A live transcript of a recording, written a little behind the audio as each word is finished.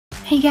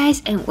Hey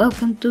guys, and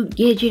welcome to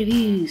Gadget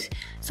Reviews.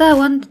 So I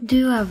want to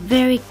do a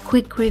very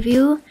quick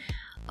review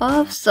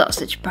of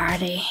Sausage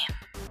Party.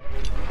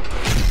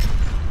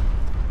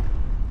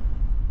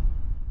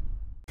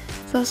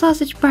 So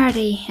Sausage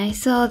Party, I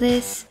saw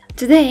this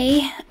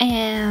today,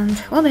 and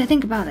what do I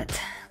think about it?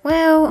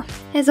 Well,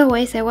 as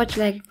always, I watched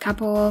like a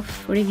couple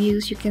of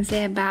reviews you can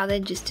say about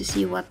it just to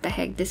see what the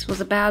heck this was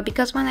about,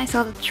 because when I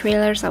saw the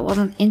trailers I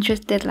wasn't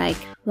interested like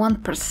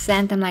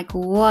 1%. I'm like,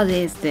 what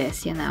is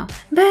this, you know?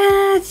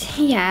 But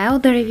yeah, all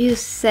the reviews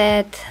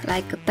said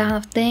like a ton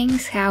of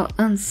things, how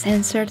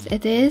uncensored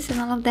it is and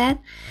all of that.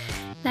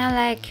 Now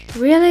like,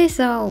 really?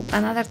 So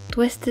another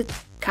twisted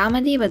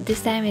comedy, but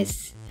this time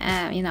it's,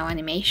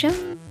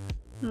 animation?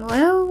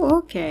 Well,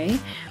 okay.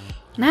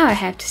 Now I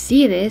have to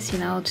see this,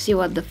 to see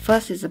what the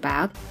fuss is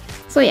about.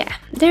 So yeah,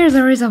 there's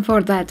a reason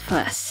for that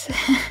fuss.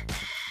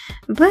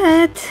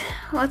 But,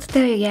 let's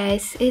tell you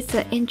guys, it's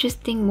an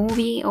interesting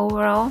movie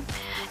overall.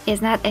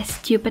 It's not as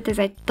stupid as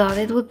I thought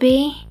it would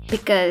be,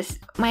 because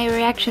my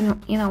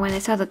reaction, when I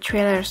saw the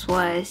trailers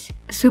was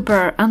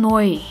super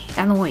annoyed,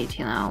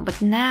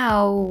 But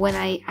now, when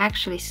I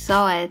actually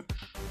saw it,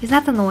 it's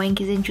not annoying,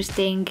 it's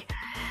interesting.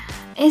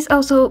 It's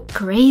also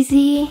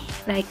crazy,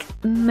 like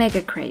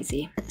mega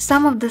crazy.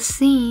 Some of the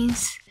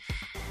scenes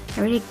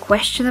are really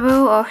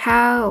questionable or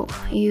how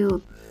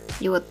you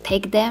would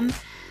take them.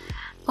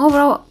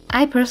 Overall,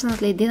 I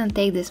personally didn't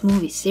take this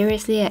movie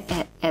seriously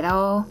at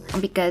all,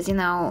 because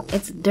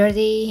it's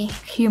dirty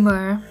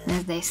humor,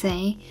 as they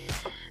say.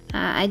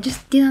 I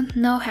just didn't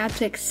know how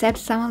to accept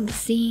some of the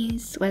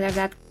scenes, whether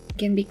that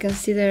can be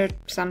considered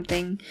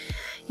something,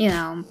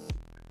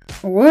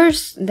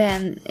 worse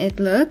than it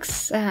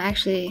looks.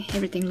 Actually,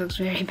 everything looks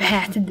very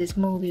bad in this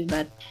movie,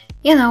 but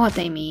you know what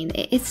I mean.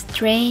 It's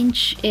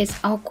strange, it's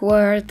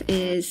awkward,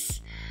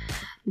 it's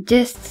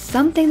just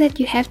something that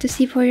you have to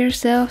see for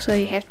yourself, so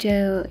you have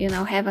to,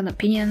 have an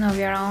opinion of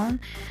your own.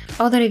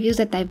 All the reviews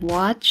that I've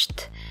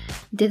watched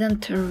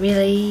didn't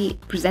really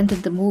present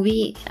the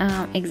movie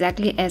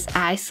exactly as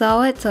I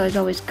saw it, so it's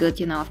always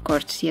good, of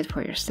course, to see it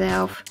for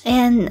yourself.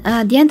 And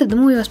the end of the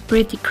movie was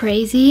pretty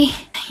crazy.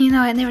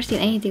 I've never seen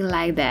anything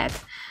like that.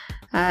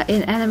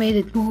 An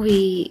animated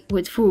movie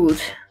with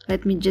food,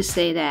 let me just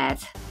say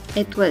that.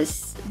 It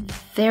was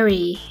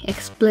very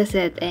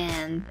explicit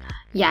and,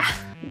 yeah,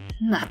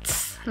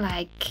 nuts.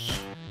 Like,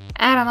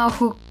 I don't know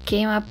who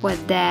came up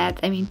with that.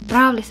 I mean,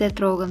 probably Seth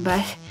Rogen,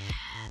 but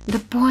the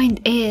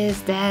point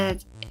is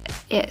that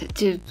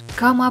to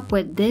come up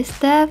with this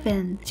stuff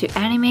and to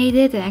animate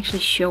it and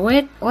actually show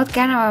it, what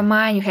kind of a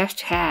mind you have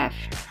to have,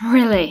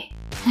 really?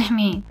 I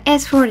mean,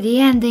 as for the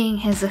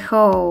ending as a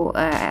whole,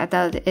 I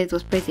thought it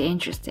was pretty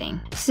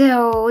interesting.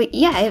 So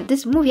yeah, if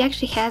this movie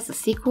actually has a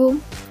sequel,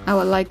 I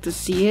would like to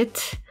see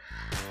it.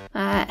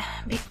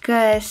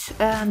 Because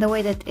the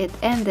way that it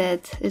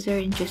ended is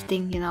very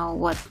interesting,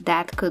 what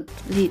that could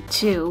lead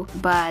to.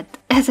 But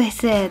as I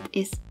said,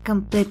 it's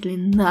completely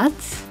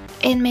nuts.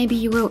 And maybe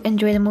you will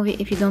enjoy the movie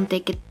if you don't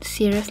take it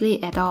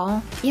seriously at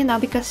all.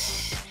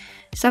 Because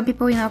some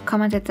people,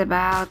 commented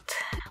about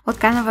what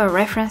kind of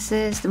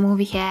references the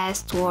movie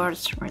has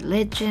towards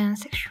religion,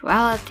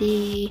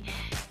 sexuality,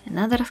 and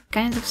other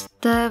kinds of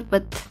stuff.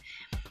 But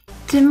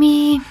to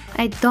me,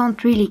 I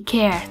don't really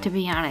care, to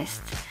be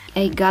honest.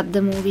 I got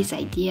the movie's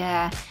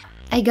idea,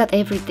 I got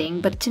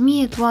everything, but to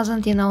me it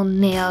wasn't,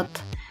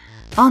 nailed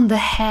on the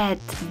head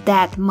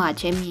that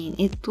much. I mean,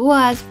 it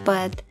was,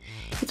 but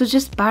it was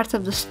just part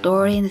of the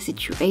story and the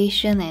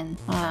situation, and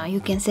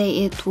you can say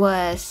it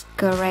was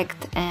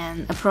correct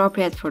and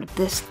appropriate for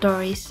this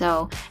story.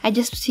 So I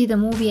just see the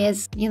movie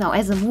as,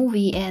 as a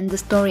movie, and the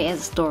story as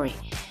a story.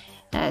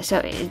 So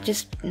it's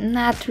just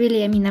not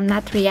really, I'm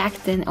not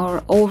reacting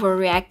or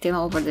overreacting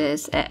over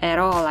this at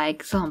all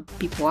like some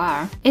people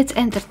are. It's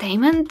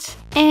entertainment,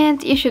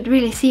 and you should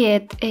really see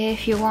it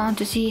if you want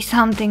to see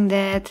something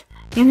that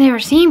you've never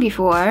seen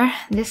before.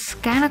 This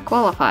kinda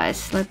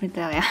qualifies, let me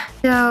tell ya.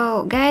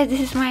 So guys, this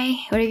is my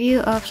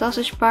review of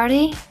Sausage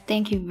Party.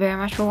 Thank you very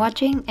much for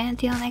watching, and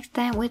until next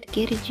time with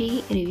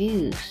KTG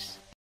Reviews.